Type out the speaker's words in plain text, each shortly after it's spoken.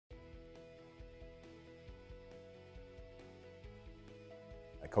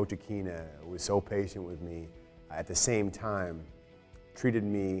Coach Aquina was so patient with me. At the same time, treated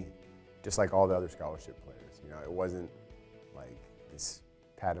me just like all the other scholarship players. You know, it wasn't like this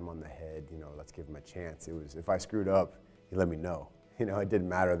pat him on the head, you know, let's give him a chance. It was, if I screwed up, he let me know. You know, it didn't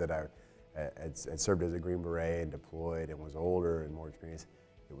matter that I had served as a Green Beret and deployed and was older and more experienced.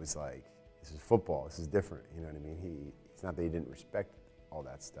 It was like, this is football, this is different, you know what I mean? It's not that he didn't respect all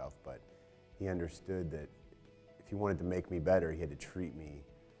that stuff, but he understood that if he wanted to make me better, he had to treat me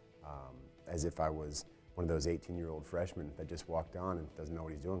as if I was one of those 18-year-old freshmen that just walked on and doesn't know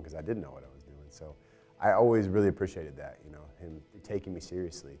what he's doing, because I didn't know what I was doing. So I always really appreciated that, you know, him taking me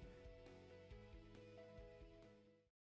seriously.